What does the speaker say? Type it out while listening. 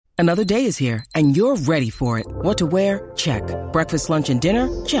Another day is here, and you're ready for it. What to wear? Check. Breakfast, lunch, and dinner?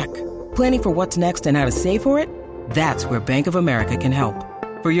 Check. Planning for what's next and how to save for it? That's where Bank of America can help.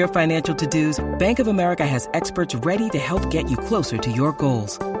 For your financial to-dos, Bank of America has experts ready to help get you closer to your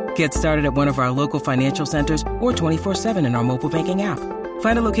goals. Get started at one of our local financial centers or 24/7 in our mobile banking app.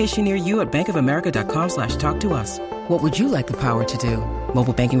 Find a location near you at bankofamerica.com/talktous. What would you like the power to do?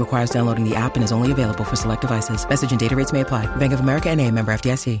 Mobile banking requires downloading the app and is only available for select devices. Message and data rates may apply. Bank of America N.A., member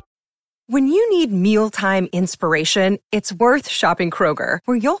FDIC. When you need mealtime inspiration, it's worth shopping Kroger,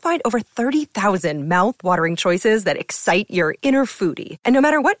 where you'll find over 30,000 mouth-watering choices that excite your inner foodie. And no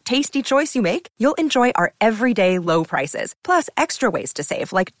matter what tasty choice you make, you'll enjoy our everyday low prices, plus extra ways to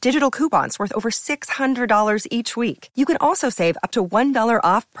save, like digital coupons worth over $600 each week. You can also save up to $1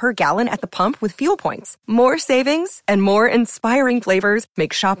 off per gallon at the pump with fuel points. More savings and more inspiring flavors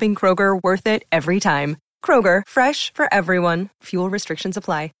make shopping Kroger worth it every time. Kroger, fresh for everyone. Fuel restrictions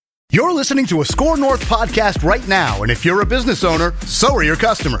apply. You're listening to a Score North podcast right now, and if you're a business owner, so are your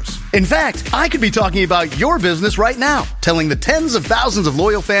customers. In fact, I could be talking about your business right now, telling the tens of thousands of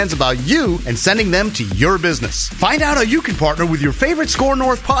loyal fans about you and sending them to your business. Find out how you can partner with your favorite Score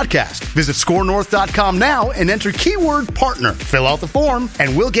North podcast. Visit scorenorth.com now and enter keyword partner. Fill out the form,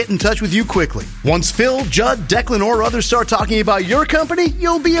 and we'll get in touch with you quickly. Once Phil, Judd, Declan, or others start talking about your company,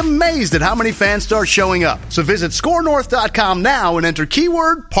 you'll be amazed at how many fans start showing up. So visit scorenorth.com now and enter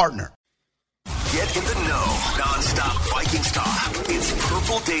keyword partner. Get in the know. Non-stop Vikings talk. It's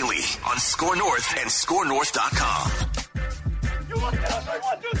Purple Daily on Score North and scorenorth.com.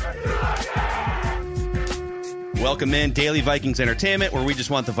 Welcome in Daily Vikings Entertainment, where we just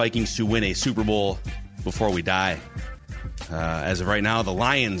want the Vikings to win a Super Bowl before we die. As of right now, the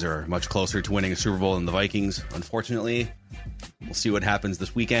Lions are much closer to winning a Super Bowl than the Vikings, unfortunately. We'll see what happens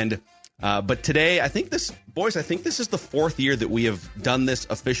this weekend. But today, I think this is the fourth year that we have done this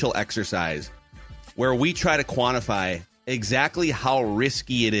official exercise where we try to quantify exactly how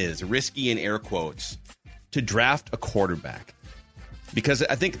risky it is, risky in air quotes, to draft a quarterback. Because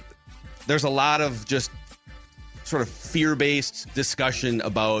I think there's a lot of just sort of fear-based discussion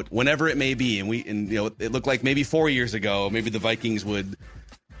about whenever it may be. And it looked like maybe 4 years ago, maybe the Vikings would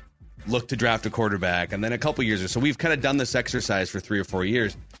look to draft a quarterback, and then a couple years. So we've kind of done this exercise for 3 or 4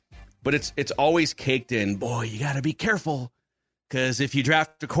 years. But it's always caked in, boy, you got to be careful, because if you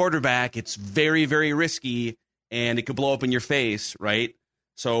draft a quarterback, it's very, very risky, and it could blow up in your face, right?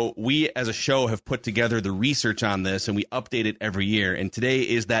 So we, as a show, have put together the research on this, and we update it every year. And today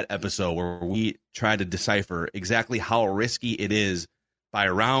is that episode where we try to decipher exactly how risky it is by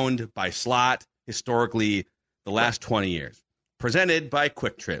round, by slot, historically, the last 20 years. Presented by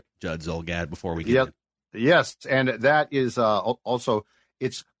Quick Trip, Judd Zolgad, before we get in. Yes, and that is also...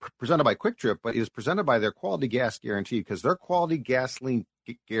 It's presented by Quick Trip, but it is presented by their quality gas guarantee, because their quality gasoline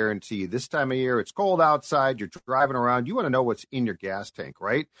guarantee, this time of year, it's cold outside, you're driving around, you want to know what's in your gas tank,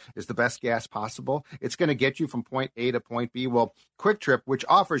 right? Is the best gas possible? It's going to get you from point A to point B. Well, Quick Trip, which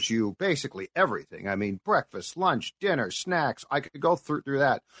offers you basically everything, I mean, breakfast, lunch, dinner, snacks, I could go through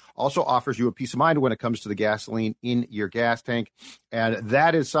that, also offers you a peace of mind when it comes to the gasoline in your gas tank. And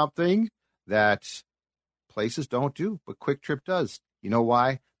that is something that places don't do, but Quick Trip does. You know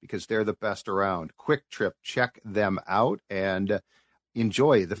why? Because they're the best around. Quick Trip, check them out and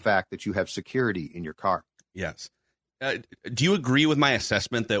enjoy the fact that you have security in your car. Yes. Do you agree with my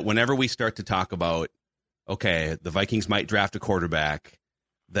assessment that whenever we start to talk about, okay, the Vikings might draft a quarterback,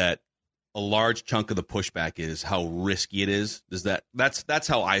 that a large chunk of the pushback is how risky it is? That's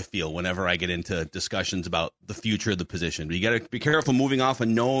how I feel whenever I get into discussions about the future of the position. But you got to be careful moving off a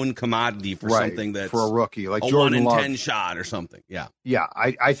known commodity for something that's for a rookie, like a Jordan 1 in Love. 10 shot or something. Yeah.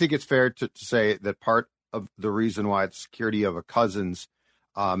 I think it's fair to say that part of the reason why the security of a Cousins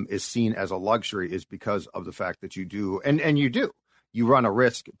is seen as a luxury is because of the fact that you do, and you run a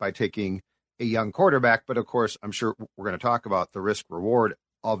risk by taking a young quarterback. But of course, I'm sure we're going to talk about the risk reward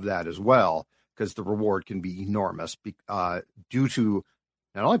of that as well, because the reward can be enormous due to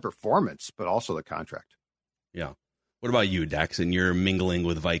not only performance, but also the contract. Yeah. What about you, Dex? And you're mingling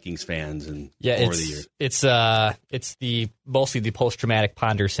with Vikings fans over the years. It's mostly the post-traumatic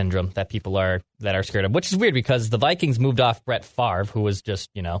ponder syndrome that people are scared of, which is weird because the Vikings moved off Brett Favre, who was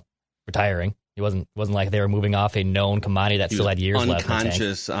just, retiring. He wasn't like they were moving off a known commodity that still had years left.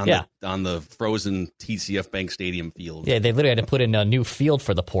 Unconscious on the frozen TCF Bank Stadium field. Yeah, they literally had to put in a new field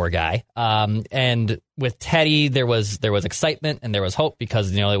for the poor guy. And with Teddy, there was excitement and there was hope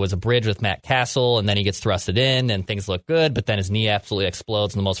because there was a bridge with Matt Castle, and then he gets thrusted in and things look good, but then his knee absolutely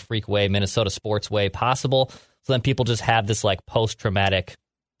explodes in the most freak way, Minnesota sports way possible. So then people just have this like post-traumatic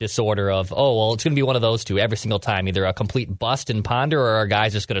disorder of, oh, well, it's going to be one of those two every single time, either a complete bust in Ponder or a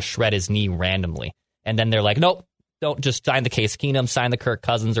guy's just going to shred his knee randomly. And then they're like, nope, don't just sign the Case Keenum, sign the Kirk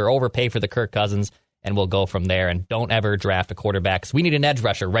Cousins, or overpay for the Kirk Cousins, and we'll go from there. And don't ever draft a quarterback, 'cause we need an edge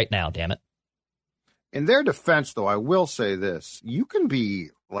rusher right now, damn it. In their defense, though, I will say this. You can be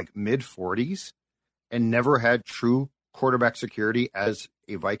like mid-40s and never had true quarterback security as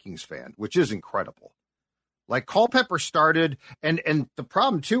a Vikings fan, which is incredible. Like Culpepper started, and the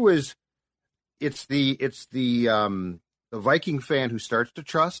problem too is it's the Viking fan who starts to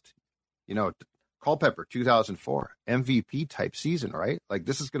trust. You know, Culpepper 2004 MVP type season, right? Like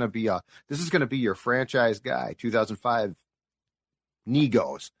this is going to be your franchise guy. 2005 knee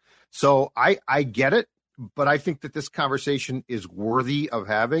goes. So I get it, but I think that this conversation is worthy of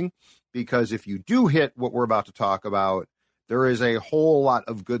having, because if you do hit what we're about to talk about, there is a whole lot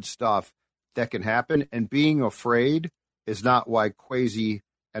of good stuff that can happen, and being afraid is not why Kwesi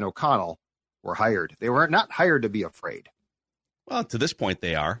and O'Connell were hired. They were not hired to be afraid. Well, to this point,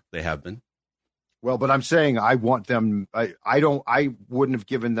 they have been. Well, but I'm saying I want them. I wouldn't have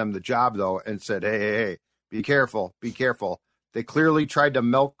given them the job though, and said, hey, be careful. They clearly tried to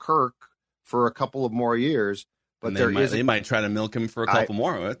milk Kirk for a couple of more years, but they might try to milk him for a couple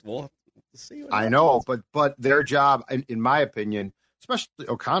more. We'll see. I know, but their job, in my opinion, especially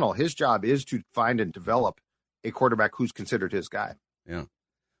O'Connell, his job is to find and develop a quarterback who's considered his guy. Yeah.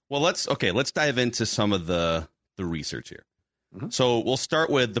 Well, let's dive into some of the research here. Mm-hmm. So we'll start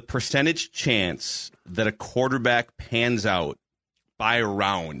with the percentage chance that a quarterback pans out by a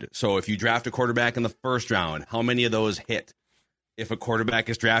round. So if you draft a quarterback in the first round, how many of those hit? If a quarterback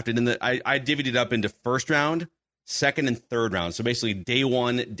is drafted I divvied it up into first round, second and third round. So basically day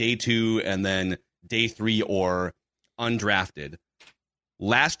 1, day 2, and then day 3 or undrafted.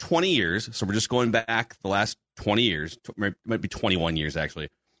 Last 20 years, so we're just going back the last 20 years, might be 21 years actually,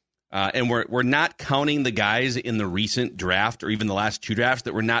 and we're not counting the guys in the recent draft or even the last 2 drafts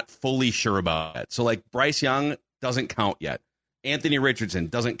that we're not fully sure about yet. So like Bryce Young doesn't count yet. Anthony Richardson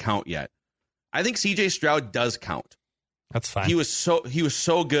doesn't count yet. I think C.J. Stroud does count. That's fine. He was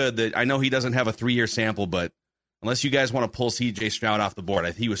so good that I know he doesn't have a 3-year sample, but unless you guys want to pull C.J. Stroud off the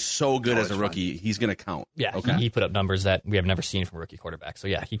board, he was so good as a rookie, he's going to count. Yeah, okay. He put up numbers that we have never seen from a rookie quarterback. So,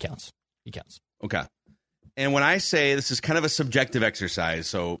 yeah, he counts. Okay. And when I say, this is kind of a subjective exercise,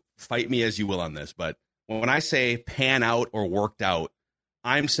 so fight me as you will on this, but when I say pan out or worked out,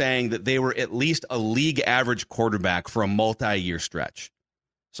 I'm saying that they were at least a league average quarterback for a multi-year stretch.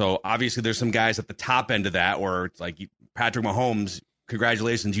 So, obviously, there's some guys at the top end of that where it's like Patrick Mahomes,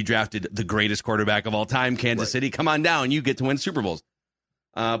 congratulations, you drafted the greatest quarterback of all time, Kansas City. Come on down, you get to win Super Bowls.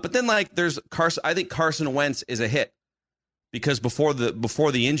 But then, there's Carson. I think Carson Wentz is a hit because before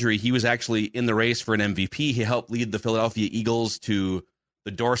the injury, he was actually in the race for an MVP. He helped lead the Philadelphia Eagles to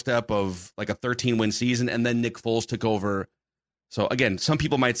the doorstep of a 13-win season, and then Nick Foles took over. So again, some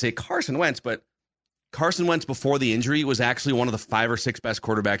people might say Carson Wentz, but Carson Wentz before the injury was actually one of the 5 or 6 best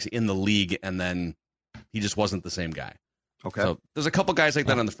quarterbacks in the league, and then he just wasn't the same guy. Okay. So there's a couple guys like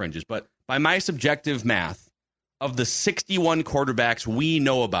that on the fringes, but by my subjective math, of the 61 quarterbacks we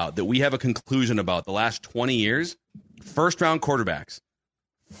know about, that we have a conclusion about the last 20 years, first-round quarterbacks,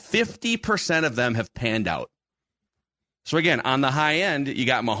 50% of them have panned out. So again, on the high end, you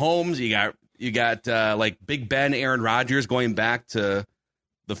got Mahomes, you got like Big Ben, Aaron Rodgers going back to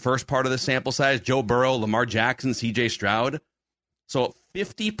the first part of the sample size, Joe Burrow, Lamar Jackson, C.J. Stroud. So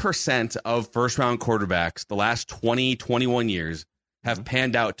 50% of first-round quarterbacks the last 20, 21 years have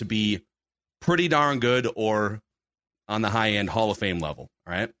panned out to be pretty darn good or on the high-end Hall of Fame level,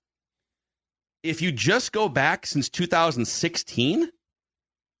 all right? If you just go back since 2016,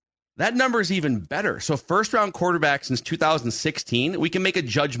 that number is even better. So first-round quarterbacks since 2016, we can make a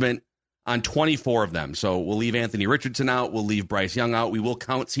judgment on 24 of them. So we'll leave Anthony Richardson out. We'll leave Bryce Young out. We will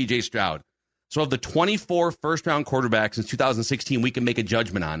count C.J. Stroud. So of the 24 first-round quarterbacks since 2016 we can make a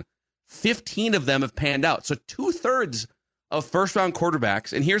judgment on, 15 of them have panned out. So 2/3 of first-round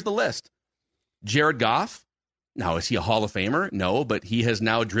quarterbacks, and here's the list. Jared Goff. Now, is he a Hall of Famer? No, but he has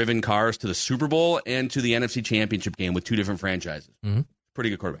now driven cars to the Super Bowl and to the NFC Championship game with 2 different franchises. Mm-hmm. Pretty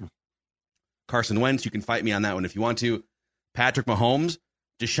good quarterback. Carson Wentz, you can fight me on that one if you want to. Patrick Mahomes.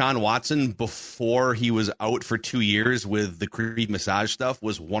 Deshaun Watson, before he was out for 2 years with the Creed massage stuff,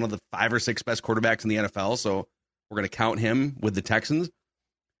 was one of the 5 or 6 best quarterbacks in the NFL, so we're going to count him with the Texans.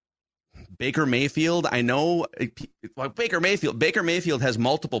 Baker Mayfield, I know Baker Mayfield has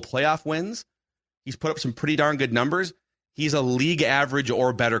multiple playoff wins. He's put up some pretty darn good numbers. He's a league average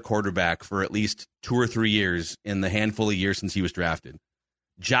or better quarterback for at least 2 or 3 years in the handful of years since he was drafted.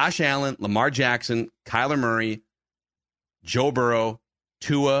 Josh Allen, Lamar Jackson, Kyler Murray, Joe Burrow,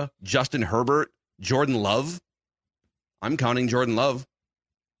 Tua, Justin Herbert, Jordan Love. I'm counting Jordan Love.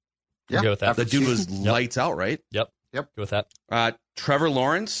 Yeah, with that. The dude was lights out, right? Yep. Go with that. Trevor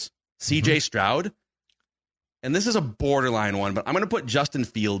Lawrence, C.J. Stroud. And this is a borderline one, but I'm going to put Justin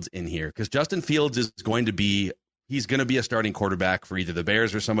Fields in here because Justin Fields is going to be a starting quarterback for either the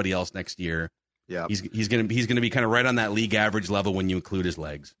Bears or somebody else next year. Yeah, he's going to be kind of right on that league average level when you include his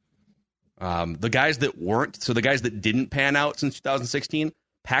legs. The guys that didn't pan out since 2016: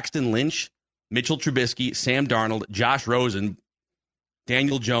 Paxton Lynch, Mitchell Trubisky, Sam Darnold, Josh Rosen,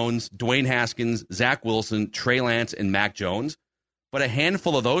 Daniel Jones, Dwayne Haskins, Zach Wilson, Trey Lance, and Mac Jones. But a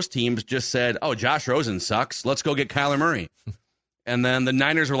handful of those teams just said, "Oh, Josh Rosen sucks. Let's go get Kyler Murray." And then the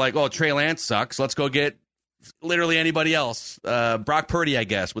Niners were like, "Oh, Trey Lance sucks. Let's go get literally anybody else. Brock Purdy, I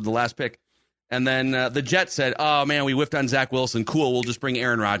guess, with the last pick." And then the Jets said, "Oh man, we whiffed on Zach Wilson. Cool, we'll just bring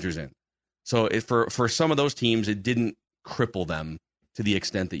Aaron Rodgers in." So for some of those teams, it didn't cripple them to the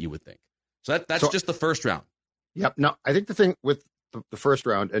extent that you would think. So that's just the first round. Yep. No, I think the thing with the first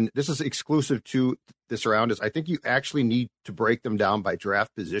round, and this is exclusive to this round, is I think you actually need to break them down by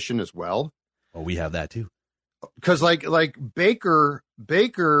draft position as well. Oh, we have that too. Because like Baker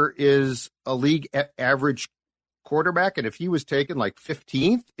is a league average quarterback, and if he was taken like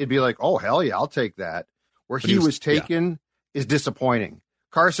 15th, it'd be like, oh hell yeah, I'll take that. Where he was taken is disappointing.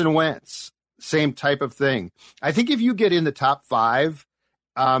 Carson Wentz, same type of thing. I think if you get in the top 5,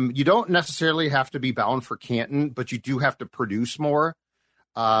 you don't necessarily have to be bound for Canton, but you do have to produce more.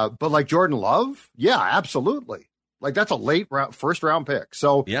 But like Jordan Love, yeah, absolutely. Like that's a late first round pick.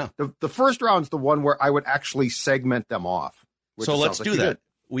 So yeah, the first round's the one where I would actually segment them off. So let's do that.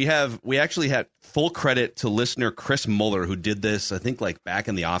 We actually had full credit to listener Chris Muller, who did this, I think like back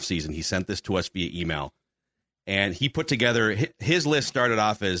in the offseason. He sent this to us via email. And he put together, his list started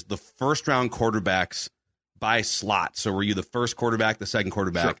off as the first round quarterbacks by slot. So were you the first quarterback, the second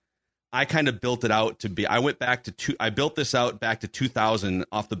quarterback? Sure. I kind of built it out to be, I built this out back to 2000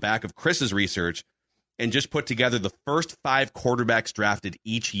 off the back of Chris's research and just put together the first 5 quarterbacks drafted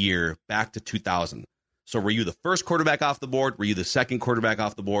each year back to 2000. So were you the first quarterback off the board? Were you the second quarterback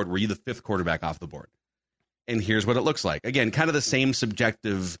off the board? Were you the 5th quarterback off the board? And here's what it looks like. Again, kind of the same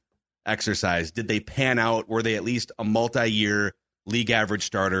subjective exercise. Did they pan out? Were they at least a multi-year league average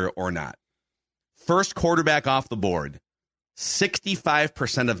starter or not? First quarterback off the board,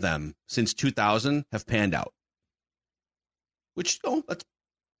 65% of them since 2000 have panned out. Which,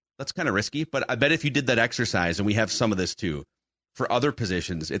 that's kind of risky, but I bet if you did that exercise, and we have some of this too, for other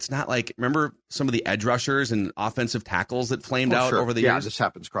positions, it's not like, remember some of the edge rushers and offensive tackles that flamed out over the years? Yeah, this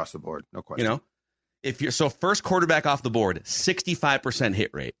happens across the board, no question. First quarterback off the board, 65% hit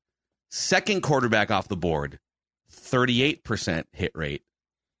rate. Second quarterback off the board, 38% hit rate.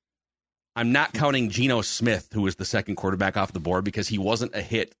 I'm not counting Geno Smith, who was the second quarterback off the board, because he wasn't a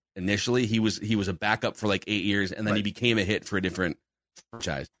hit initially. He was a backup for like 8 years, and then he became a hit for a different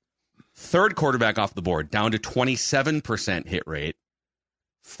franchise. Third quarterback off the board, down to 27% hit rate.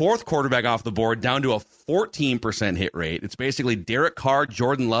 Fourth quarterback off the board, down to a 14% hit rate. It's basically Derek Carr,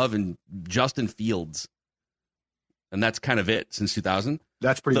 Jordan Love, and Justin Fields. And that's kind of it since 2000.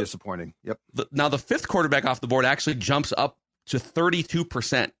 That's pretty disappointing. Yep. Now, the 5th quarterback off the board actually jumps up to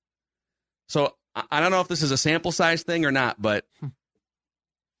 32%. So I don't know if this is a sample size thing or not, but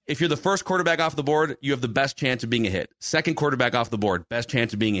if you're the first quarterback off the board, you have the best chance of being a hit. Second quarterback off the board, best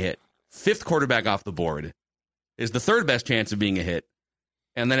chance of being a hit. 5th quarterback off the board is the third best chance of being a hit.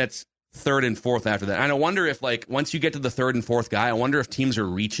 And then it's 3rd and 4th after that. And I wonder if, like, once you get to the 3rd and 4th guy, I wonder if teams are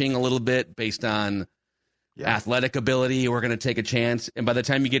reaching a little bit based on athletic ability. We're going to take a chance. And by the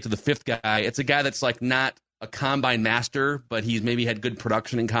time you get to the 5th guy, it's a guy that's like not a combine master, but he's maybe had good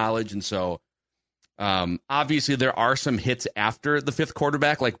production in college. And so obviously there are some hits after the 5th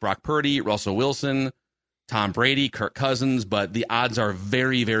quarterback, like Brock Purdy, Russell Wilson, Tom Brady, Kirk Cousins, but the odds are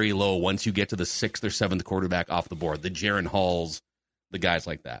very, very low once you get to the 6th or 7th quarterback off the board, the Jaron Halls, the guys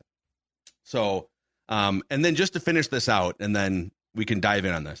like that. So, and then just to finish this out, and then we can dive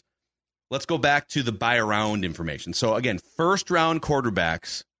in on this. Let's go back to the buy around information. So again, first round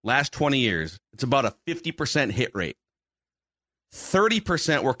quarterbacks, last 20 years, it's about a 50% hit rate.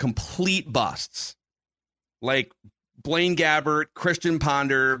 30% were complete busts. Like Blaine Gabbert, Christian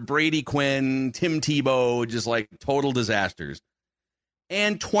Ponder, Brady Quinn, Tim Tebow, just like total disasters.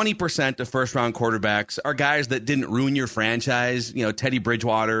 And 20% of first round quarterbacks are guys that didn't ruin your franchise. You know, Teddy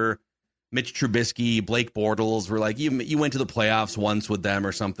Bridgewater, Mitch Trubisky, Blake Bortles were like, you went to the playoffs once with them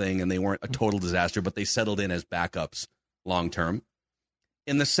or something, and they weren't a total disaster, but they settled in as backups long term.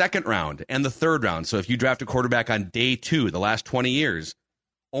 In the second round and the third round, so if you draft a quarterback on day 2, the last 20 years,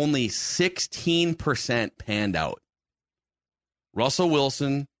 only 16% panned out. Russell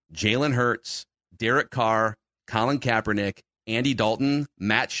Wilson, Jalen Hurts, Derek Carr, Colin Kaepernick, Andy Dalton,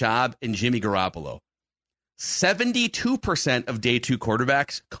 Matt Schaub, and Jimmy Garoppolo. 72% of day two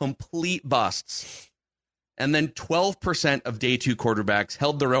quarterbacks, complete busts. And then 12% of day two quarterbacks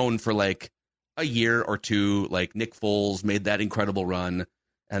held their own for like a year or two. Like Nick Foles made that incredible run.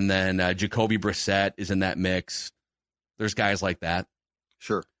 And then Jacoby Brissett is in that mix. There's guys like that.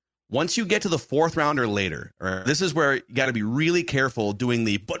 Sure. Once you get to the fourth round or later, this is where you got to be really careful doing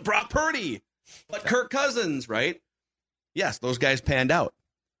but Brock Purdy, but Kirk Cousins, right? Yes, those guys panned out.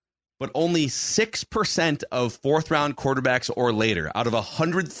 But only 6% of fourth round quarterbacks or later, out of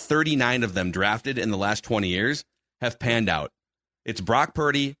 139 of them drafted in the last 20 years, have panned out. It's Brock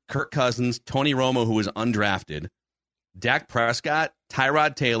Purdy, Kirk Cousins, Tony Romo, who was undrafted, Dak Prescott,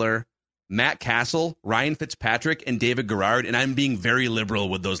 Tyrod Taylor, Matt Castle, Ryan Fitzpatrick, and David Garrard, and I'm being very liberal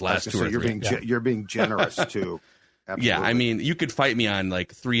with those last two or three. You're being generous, too. Absolutely. Yeah, I mean, you could fight me on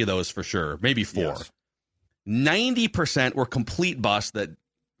like three of those for sure, maybe four. Yes. 90% were complete busts that,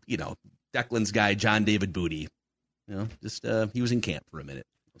 Declan's guy, John David Booty, he was in camp for a minute.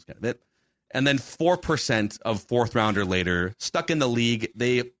 That was kind of it. And then 4% of fourth rounder later, stuck in the league,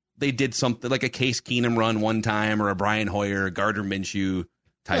 they did something like a Case Keenum run one time or a Brian Hoyer, Gardner Minshew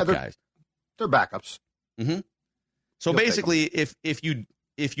type guys. They're backups. Mm-hmm. So basically, if you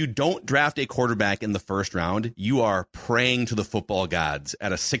don't draft a quarterback in the first round, you are praying to the football gods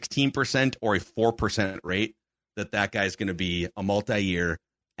at a 16% or a 4% rate that guy's going to be a multi-year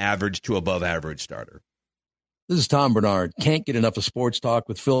average to above average starter. This is Tom Bernard. Can't get enough of sports talk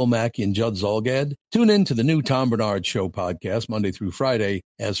with Phil Mackey and Judd Zolgad? Tune in to the new Tom Bernard Show podcast Monday through Friday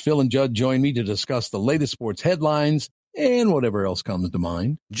as Phil and Judd join me to discuss the latest sports headlines and whatever else comes to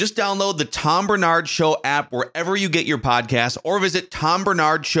mind. Just download the Tom Bernard Show app wherever you get your podcasts or visit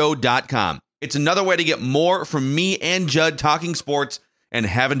tombernardshow.com. It's another way to get more from me and Judd talking sports and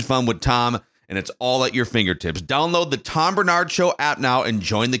having fun with Tom, and it's all at your fingertips. Download the Tom Bernard Show app now and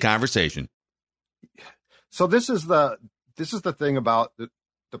join the conversation. So this is the thing about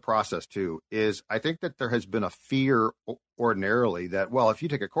the process too, is I think that there has been a fear ordinarily that, well, if you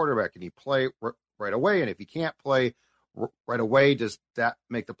take a quarterback and you play right away, and if he can't play right away, does that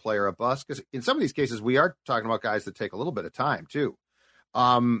make the player a bust? Because in some of these cases, we are talking about guys that take a little bit of time too.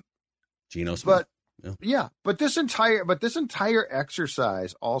 Geno Smith. But this entire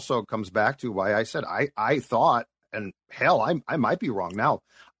exercise also comes back to why I said I thought, and hell, I might be wrong now.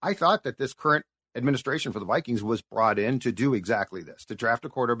 I thought that this current administration for the Vikings was brought in to do exactly this, to draft a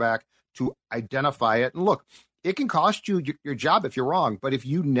quarterback, to identify it. And look, it can cost you your job if you're wrong, but if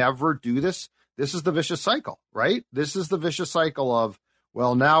you never do this, this is the vicious cycle, right? This is the vicious cycle of,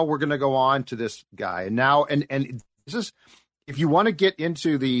 well, now we're going to go on to this guy. And now, and this is, if you want to get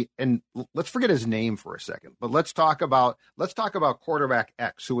into and let's forget his name for a second, but let's talk about quarterback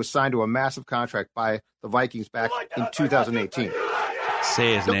X, who was signed to a massive contract by the Vikings back in 2018.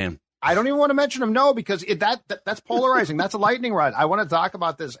 Say his name. I don't even want to mention him, no, because that's polarizing. That's a lightning rod. I want to talk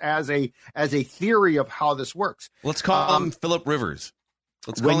about this as a theory of how this works. Let's call him Phillip Rivers.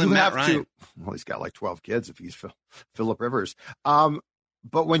 Let's call him Matt Ryan. Well, he's got like 12 kids if he's Phillip Rivers.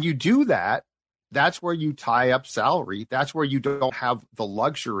 But when you do that, that's where you tie up salary. That's where you don't have the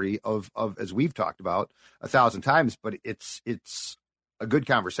luxury of as we've talked about 1,000 times, but it's a good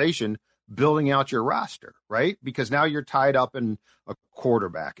conversation building out your roster, right? Because now you're tied up in a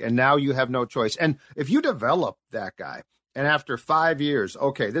quarterback and now you have no choice. And if you develop that guy and after 5 years,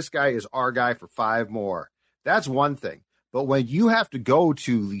 okay, this guy is our guy for 5 more, that's one thing. But when you have to go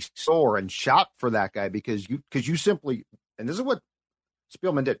to the store and shop for that guy because you simply, and this is what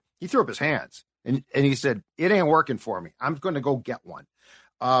Spielman did, he threw up his hands and he said, it ain't working for me. I'm going to go get one.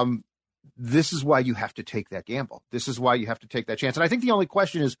 This is why you have to take that gamble. This is why you have to take that chance. And I think the only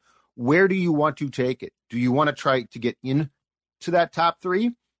question is, where do you want to take it? Do you want to try to get into that top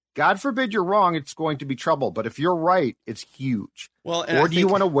 3? God forbid you're wrong, it's going to be trouble. But if you're right, it's huge. Well, or do you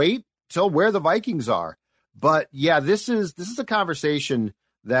want to wait till where the Vikings are? But yeah, this is a conversation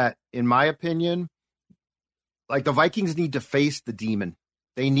that, in my opinion, like the Vikings need to face the demon.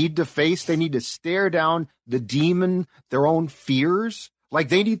 They need to stare down the demon, their own fears. Like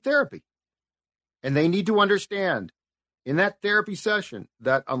they need therapy. And they need to understand in that therapy session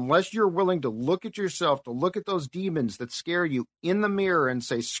that unless you're willing to look at yourself, to look at those demons that scare you in the mirror and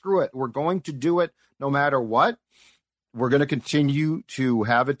say, screw it, we're going to do it no matter what, we're going to continue to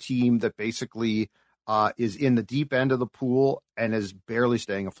have a team that basically is in the deep end of the pool and is barely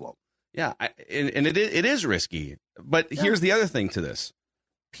staying afloat. Yeah, and it is risky. But here's the other thing to this.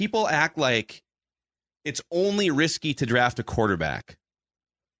 People act like it's only risky to draft a quarterback.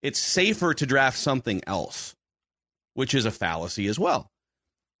 It's safer to draft something else. which is a fallacy as well.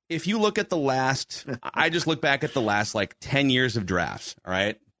 If you look at I just look back at the last like 10 years of drafts, all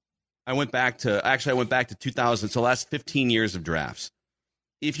right? I went back to 2000, so last 15 years of drafts.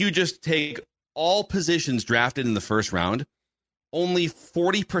 If you just take all positions drafted in the first round, only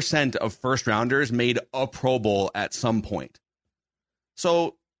 40% of first rounders made a Pro Bowl at some point.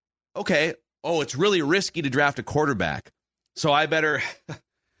 So, okay, it's really risky to draft a quarterback. So I better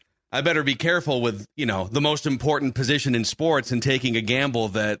be careful with, the most important position in sports and taking a gamble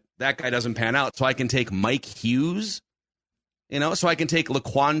that guy doesn't pan out. So I can take Mike Hughes, so I can take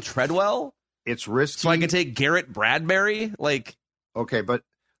Laquan Treadwell. It's risky. So I can take Garrett Bradbury. Okay, but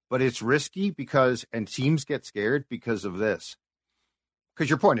it's risky and teams get scared because of this. Because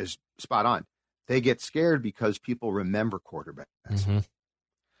your point is spot on. They get scared because people remember quarterbacks. Mm-hmm.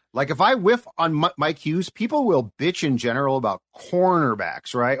 Like if I whiff on Mike Hughes, people will bitch in general about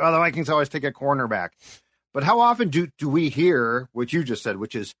cornerbacks, right? Oh, the Vikings always take a cornerback. But how often do we hear what you just said,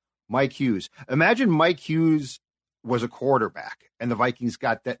 which is Mike Hughes? Imagine Mike Hughes was a quarterback and the Vikings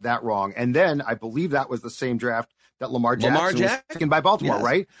got that wrong. And then I believe that was the same draft that Lamar Jackson was taken by Baltimore, yes.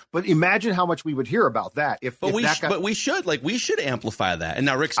 Right? But imagine how much we would hear about that. But we should amplify that. And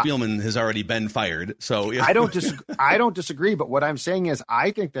now Rick Spielman has already been fired. So I don't disagree. But what I'm saying is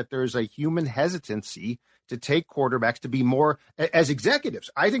I think that there's a human hesitancy to take quarterbacks to be more as executives.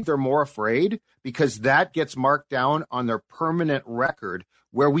 I think they're more afraid because that gets marked down on their permanent record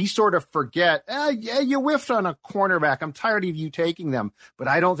where we sort of forget, yeah, you whiffed on a cornerback. I'm tired of you taking them. But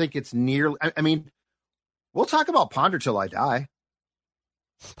I don't think it's nearly, I mean, we'll talk about Ponder till I die.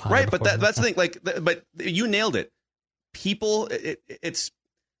 Right, but that's the thing. But you nailed it. People, it's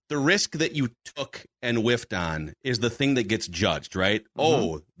the risk that you took and whiffed on is the thing that gets judged, right? Mm-hmm.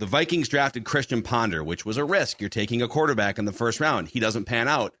 Oh, the Vikings drafted Christian Ponder, which was a risk. You're taking a quarterback in the first round. He doesn't pan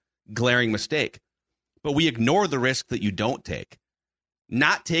out. Glaring mistake. But we ignore the risk that you don't take.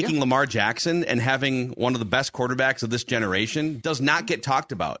 Not taking Lamar Jackson and having one of the best quarterbacks of this generation does not get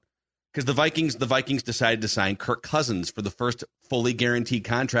talked about. Because the Vikings decided to sign Kirk Cousins for the first fully guaranteed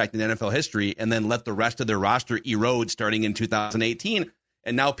contract in NFL history and then let the rest of their roster erode starting in 2018.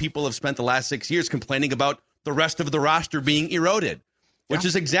 And now people have spent the last 6 years complaining about the rest of the roster being eroded, which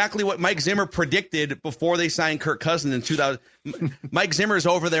is exactly what Mike Zimmer predicted before they signed Kirk Cousins in 2000. Mike Zimmer's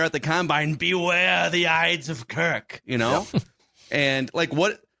over there at the combine. Beware the Ides of Kirk, And what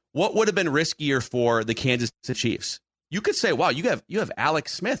would have been riskier for the Kansas City Chiefs? You could say, wow, you have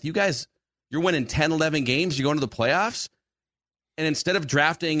Alex Smith. You're winning 10, 11 games. You're going to the playoffs. And instead of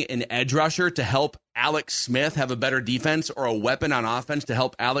drafting an edge rusher to help Alex Smith have a better defense or a weapon on offense to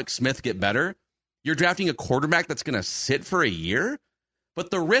help Alex Smith get better, you're drafting a quarterback that's going to sit for a year.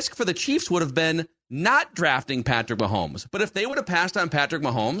 But the risk for the Chiefs would have been not drafting Patrick Mahomes. But if they would have passed on Patrick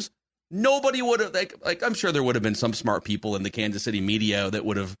Mahomes, nobody would have, like I'm sure there would have been some smart people in the Kansas City media that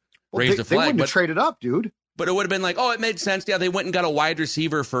would have raised a flag. They wouldn't have traded up, dude. But it would have been like, it made sense. Yeah, they went and got a wide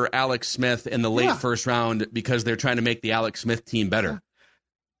receiver for Alex Smith in the late first round because they're trying to make the Alex Smith team better.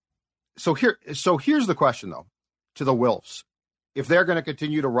 So here's the question, though, to the Wilfs. If they're going to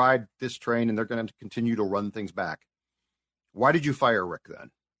continue to ride this train and they're going to continue to run things back, why did you fire Rick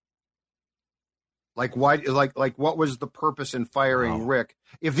then? Like why? Like what was the purpose in firing Rick?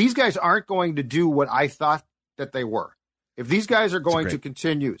 If these guys aren't going to do what I thought that they were, if these guys are going to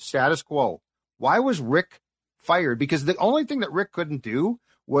continue status quo, why was Rick fired? Because the only thing that Rick couldn't do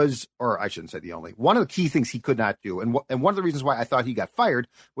was, or I shouldn't say the only, one of the key things he could not do, and one of the reasons why I thought he got fired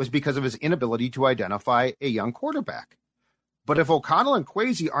was because of his inability to identify a young quarterback. But if O'Connell and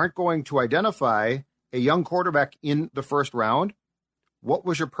Kwesi aren't going to identify a young quarterback in the first round, what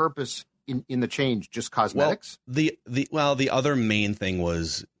was your purpose in the change? Just cosmetics? Well, the other main thing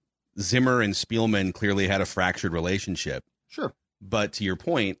was Zimmer and Spielman clearly had a fractured relationship. Sure. But to your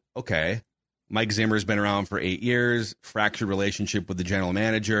point, okay, Mike Zimmer's been around for 8 years, fractured relationship with the general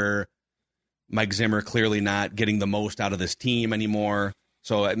manager. Mike Zimmer clearly not getting the most out of this team anymore.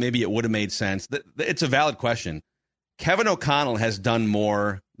 So maybe it would have made sense. It's a valid question. Kevin O'Connell has done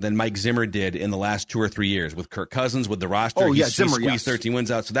more than Mike Zimmer did in the last 2 or 3 years with Kirk Cousins, with the roster. Oh, yeah, he Zimmer, squeezed 13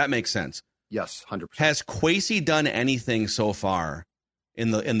 wins out, so that makes sense. Yes, 100%. Has Kwesi done anything so far in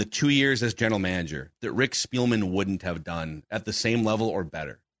the 2 years as general manager that Rick Spielman wouldn't have done at the same level or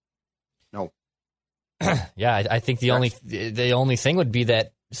better? No. Yeah, I think the only thing would be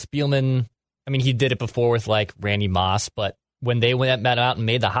that Spielman, I mean, he did it before with like Randy Moss, but when they went out and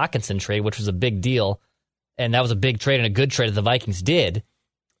made the Hawkinson trade, which was a big deal, and that was a big trade and a good trade that the Vikings did,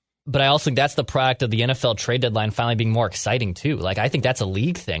 But I also think that's the product of the NFL trade deadline finally being more exciting, too. Like, I think that's a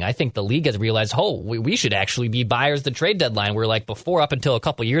league thing. I think the league has realized, we should actually be buyers the trade deadline. Where, like, before, up until a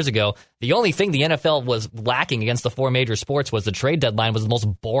couple years ago, the only thing the NFL was lacking against the four major sports was the trade deadline was the most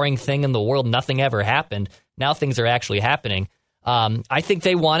boring thing in the world. Nothing ever happened. Now things are actually happening. I think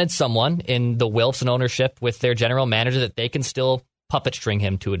they wanted someone in the Wilson ownership with their general manager that they can still puppet string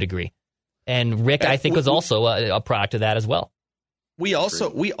him to a degree. And Rick, I think, was also a product of that as well. We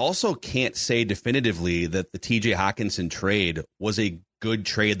also can't say definitively that the TJ Hawkinson trade was a good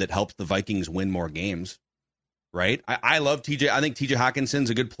trade that helped the Vikings win more games, right? I love TJ. I think TJ Hawkinson's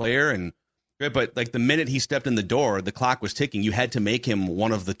a good player, but like the minute he stepped in the door, the clock was ticking. You had to make him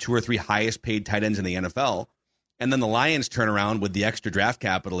one of the 2 or 3 highest paid tight ends in the NFL. And then the Lions turn around with the extra draft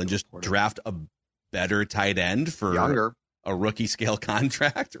capital and just draft a better tight end for a rookie scale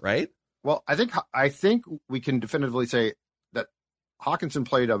contract, right? Well, I think we can definitively say that Hawkinson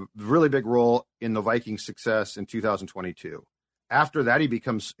played a really big role in the Vikings' success in 2022. After that, he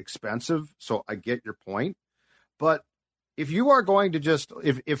becomes expensive, so I get your point. But if you are going to just,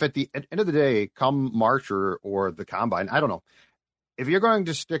 if at the end of the day, come March or the Combine, I don't know, if you're going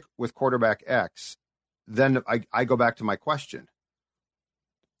to stick with quarterback X, then I go back to my question.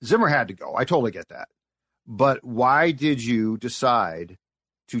 Zimmer had to go. I totally get that. But why did you decide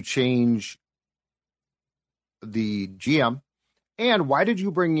to change the GM? And why did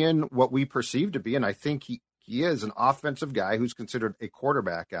you bring in what we perceive to be, and I think he is an offensive guy who's considered a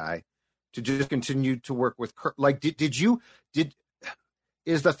quarterback guy, to just continue to work with Kirk? Like, is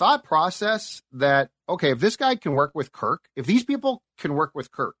the thought process that, okay, if this guy can work with Kirk, if these people can work with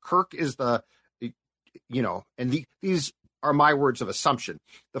Kirk is the, and these are my words of assumption,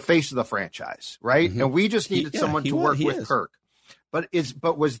 the face of the franchise, right? Mm-hmm. And we just needed someone to work with Kirk. But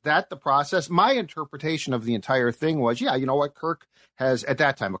was that the process? My interpretation of the entire thing was, you know what, Kirk has at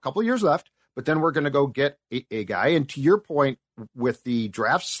that time a couple of years left, but then we're going to go get a guy. And to your point, with the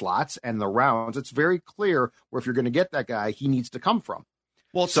draft slots and the rounds, it's very clear where if you're going to get that guy, he needs to come from.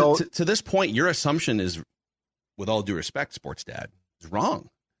 Well, so to this point, your assumption is, with all due respect, Sports Dad, is wrong.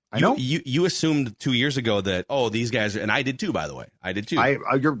 I know. You assumed 2 years ago that, these guys, and I did too, by the way. I did too.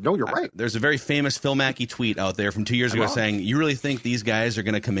 You're right. There's a very famous Phil Mackey tweet out there from 2 years ago saying, you really think these guys are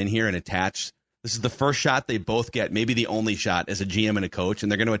going to come in here and attach? This is the first shot they both get, maybe the only shot as a GM and a coach,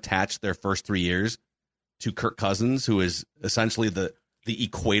 and they're going to attach their first 3 years to Kirk Cousins, who is essentially the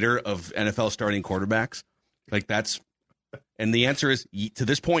equator of NFL starting quarterbacks. Like that's, and the answer is, to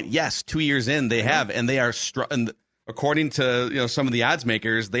this point, yes. 2 years in, they have, and they are and according to some of the odds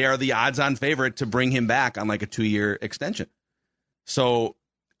makers, they are the odds-on favorite to bring him back on like a 2-year extension. So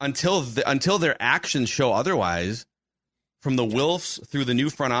until their actions show otherwise, from the Wilfs through the new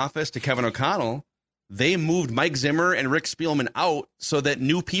front office to Kevin O'Connell, they moved Mike Zimmer and Rick Spielman out so that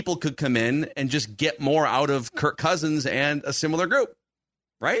new people could come in and just get more out of Kirk Cousins and a similar group,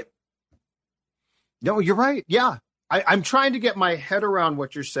 right? No, you're right. Yeah. I'm trying to get my head around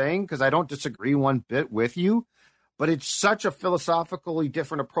what you're saying because I don't disagree one bit with you. But it's such a philosophically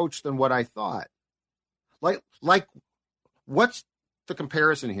different approach than what I thought. Like, what's the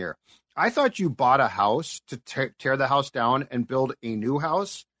comparison here? I thought you bought a house to tear the house down and build a new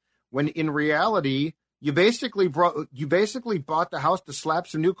house, when in reality, you basically bought the house to slap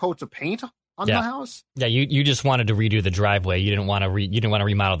some new coats of paint on the house. Yeah, you just wanted to redo the driveway. You didn't want to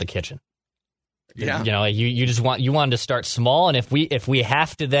remodel the kitchen. Yeah. You wanted to start small, and if we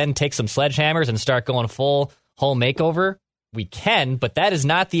have to then take some sledgehammers and start going full home makeover, we can, but that is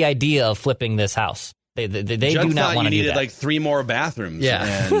not the idea of flipping this house. They do not want to do that. You needed like 3 more bathrooms. Yeah.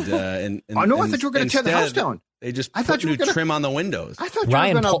 And I thought you were going to tear the house down. They just put new trim on the windows. I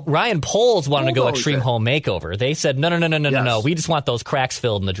thought Ryan Poles wanted to go extreme home makeover. They said, no. We just want those cracks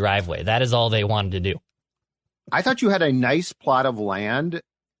filled in the driveway. That is all they wanted to do. I thought you had a nice plot of land,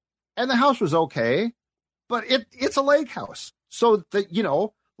 and the house was okay, but it's a lake house. So that,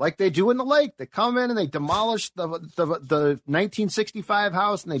 like they do in the lake, they come in and they demolish the 1965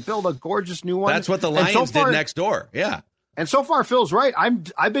 house and they build a gorgeous new one. That's what the Lions did next door. Yeah. And so far, Phil's right.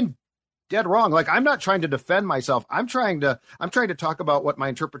 I've been dead wrong. Like, I'm not trying to defend myself. I'm trying to talk about what my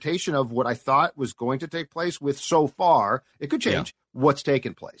interpretation of what I thought was going to take place with so far. It could change what's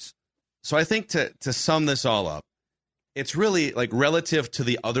taken place. So I think to sum this all up, it's really like relative to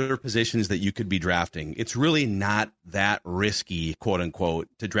the other positions that you could be drafting. It's really not that risky, quote unquote,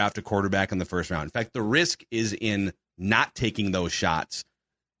 to draft a quarterback in the first round. In fact, the risk is in not taking those shots,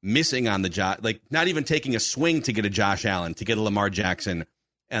 missing on the job, like not even taking a swing to get a Josh Allen, to get a Lamar Jackson,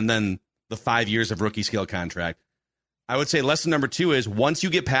 and then the 5 years of rookie scale contract. I would say lesson number 2 is once you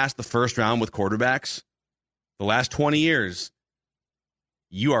get past the first round with quarterbacks, the last 20 years,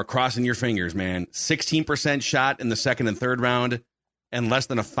 you are crossing your fingers, man. 16% shot in the second and third round, and less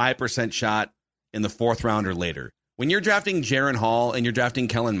than a 5% shot in the fourth round or later. When you're drafting Jaron Hall and you're drafting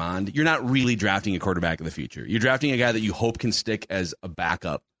Kellen Mond, you're not really drafting a quarterback of the future. You're drafting a guy that you hope can stick as a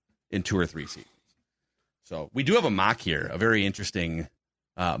backup in 2 or 3 seasons. So we do have a mock here, a very interesting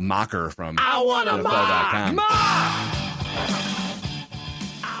mocker from NFL.com.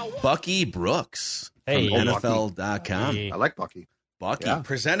 Bucky Brooks from NFL.com. I like Bucky.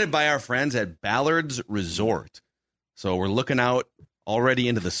 Presented by our friends at Ballard's Resort. So we're looking out already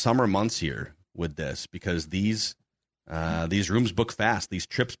into the summer months here with this, because these rooms book fast. These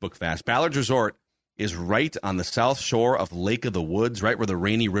trips book fast. Ballard's Resort is right on the south shore of Lake of the Woods, right where the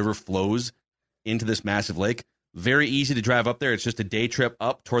Rainy River flows into this massive lake. Very easy to drive up there. It's just a day trip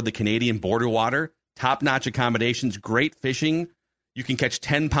up toward the Canadian border water. Top-notch accommodations, great fishing. You can catch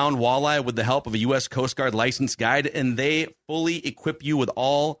 10-pound walleye with the help of a U.S. Coast Guard licensed guide, and they fully equip you with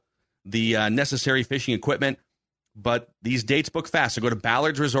all the necessary fishing equipment. But these dates book fast, so go to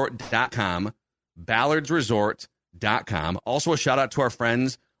ballardsresort.com, ballardsresort.com. Also, a shout-out to our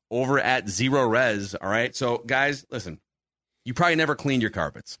friends over at Zero Res, all right? So, guys, listen, you probably never cleaned your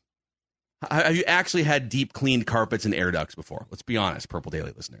carpets. Have you actually had deep cleaned carpets and air ducts before? Let's be honest, Purple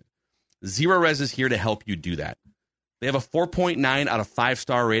Daily listeners. Zero Res is here to help you do that. They have a 4.9 out of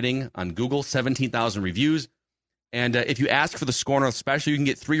 5-star rating on Google, 17,000 reviews. And if you ask for the Score North special, you can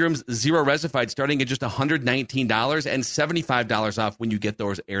get 3 rooms Zero Resified starting at just $119 and $75 off when you get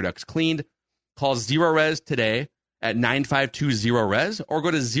those air ducts cleaned. Call Zero Res today at 952-0-RES or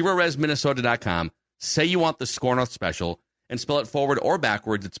go to ZeroResMinnesota.com. Say you want the Score North special and spell it forward or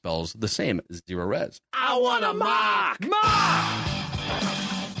backwards. It spells the same, Zero Res. I want a mock!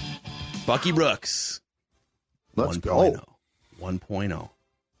 Bucky Brooks. Let's go. 1.0.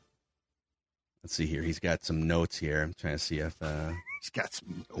 Let's see here. He's got some notes here. I'm trying to see if he's got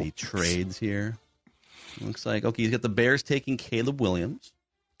some notes. The trades here. Looks like, okay, he's got the Bears taking Caleb Williams.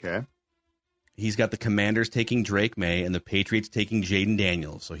 Okay. He's got the Commanders taking Drake May and the Patriots taking Jaden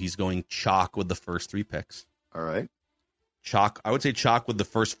Daniels. So he's going chalk with the first 3 picks. All right. Chalk. I would say chalk with the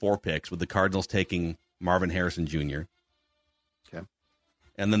first 4 picks, with the Cardinals taking Marvin Harrison Jr. Okay.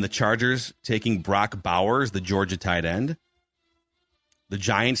 And then the Chargers taking Brock Bowers, the Georgia tight end. The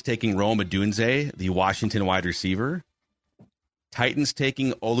Giants taking Rome Odunze, the Washington wide receiver. Titans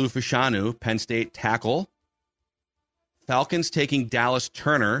taking Olu Fashanu, Penn State tackle. Falcons taking Dallas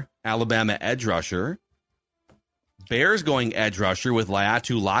Turner, Alabama edge rusher. Bears going edge rusher with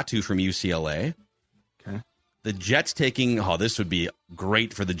Laiatu Latu from UCLA. Okay. The Jets taking, this would be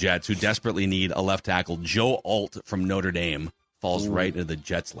great for the Jets, who desperately need a left tackle. Joe Alt from Notre Dame falls right into the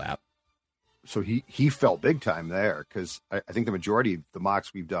Jets' lap. So he fell big time there, because I think the majority of the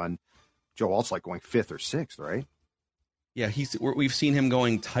mocks we've done, Joe Alt's like going 5th or 6th, right? Yeah, we've seen him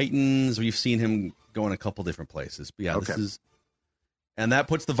going Titans. We've seen him going a couple different places. But yeah, okay. And that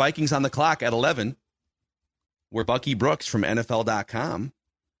puts the Vikings on the clock at 11, where Bucky Brooks from NFL.com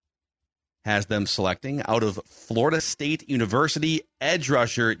has them selecting out of Florida State University edge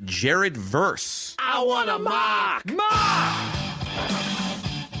rusher Jared Verse. I want a mock!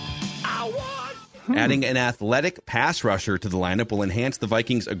 Adding an athletic pass rusher to the lineup will enhance the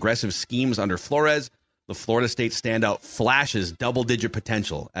Vikings' aggressive schemes under Flores. The Florida State standout flashes double-digit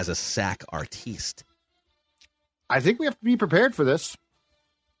potential as a sack artiste. I think we have to be prepared for this.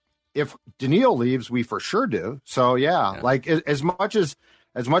 If Daniil leaves, we for sure do. So yeah. Like as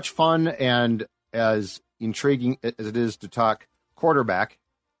much fun and as intriguing as it is to talk quarterback,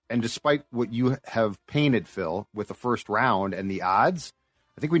 and despite what you have painted, Phil, with the first round and the odds,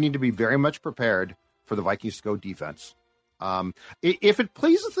 I think we need to be very much prepared for the Vikings to go defense. If it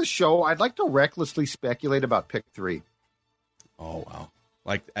pleases the show, I'd like to recklessly speculate about pick 3. Oh, wow.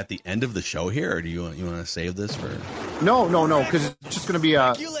 Like at the end of the show here, or do you want to save this for? No, because it's just going to be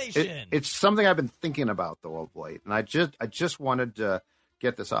it's something I've been thinking about though of late, and I just wanted to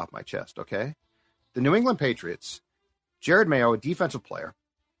get this off my chest. Okay, the New England Patriots, Jared Mayo, a defensive player,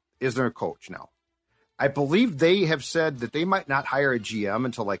 is their coach now. I believe they have said that they might not hire a GM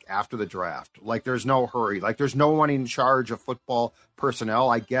until like after the draft. Like there's no hurry. Like there's no one in charge of football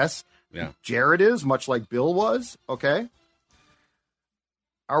personnel. I guess Jared is, much like Bill was. Okay.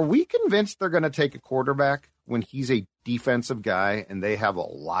 Are we convinced they're going to take a quarterback when he's a defensive guy and they have a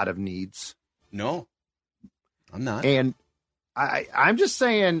lot of needs? No, I'm not. And I'm just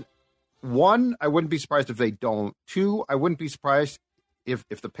saying, 1, I wouldn't be surprised if they don't. 2, I wouldn't be surprised if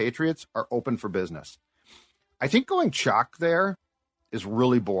the Patriots are open for business. I think going chalk there is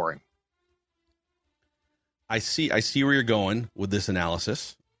really boring. I see where you're going with this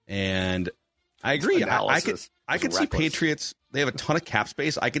analysis, and I agree. I could see reckless. Patriots. They have a ton of cap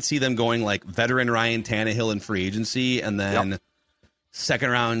space. I could see them going like veteran Ryan Tannehill in free agency, and then second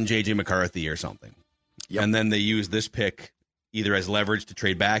round JJ McCarthy or something. Yep. And then they use this pick either as leverage to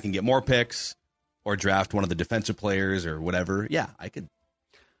trade back and get more picks, or draft one of the defensive players or whatever. Yeah, I could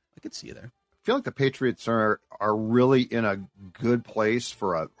see you there. I feel like the Patriots are really in a good place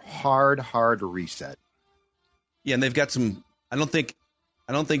for a hard reset. Yeah, and they've got some. I don't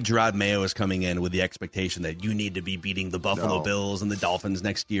think Gerard Mayo is coming in with the expectation that you need to be beating the Buffalo Bills and the Dolphins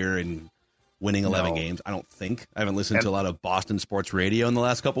next year and winning 11 games. I don't think. I haven't listened to a lot of Boston sports radio in the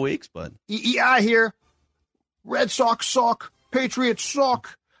last couple weeks, but I hear Red Sox suck, Patriots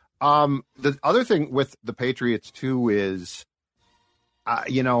suck. The other thing with the Patriots too is,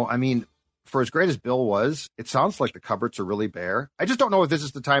 for as great as Bill was, it sounds like the cupboards are really bare. I just don't know if this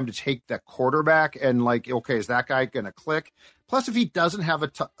is the time to take that quarterback and okay, is that guy going to click? Plus, if he doesn't have a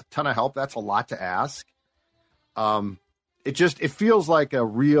ton of help, that's a lot to ask. It feels like a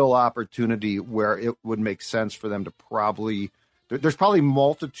real opportunity where it would make sense for them to there's probably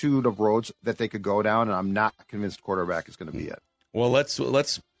multitude of roads that they could go down, and I'm not convinced quarterback is going to be it. Well, let's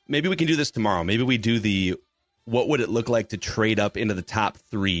maybe we can do this tomorrow. Maybe we do what would it look like to trade up into the top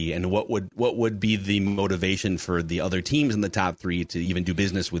 3, and what would be the motivation for the other teams in the top 3 to even do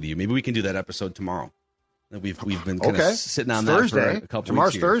business with you? Maybe we can do that episode tomorrow. We've been kind of sitting on that for a couple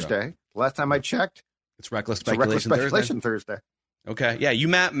Tomorrow's weeks here, Thursday. So. Last time I checked, it's Reckless Speculation Thursday. Okay, yeah, you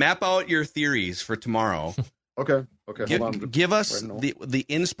map out your theories for tomorrow. Okay. Give us the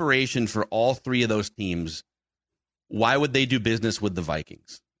inspiration for all 3 of those teams. Why would they do business with the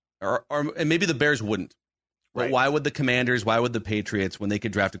Vikings, and maybe the Bears wouldn't? Right. But why would the Commanders? Why would the Patriots when they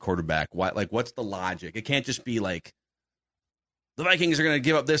could draft a quarterback? Why? What's the logic? It can't just be like the Vikings are going to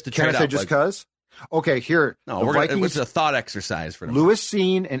give up this to trade out. Can I say just because? Okay, here. No, it's a thought exercise for them. Lewis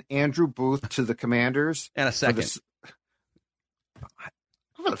Cine and Andrew Booth to the Commanders. And a second. How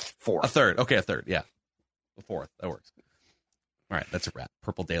about a fourth? A third. Okay, a third. Yeah. A fourth. That works. All right, that's a wrap.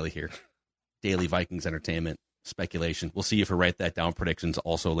 Purple Daily here. Daily Vikings entertainment speculation. We'll see you for Write That Down predictions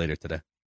also later today.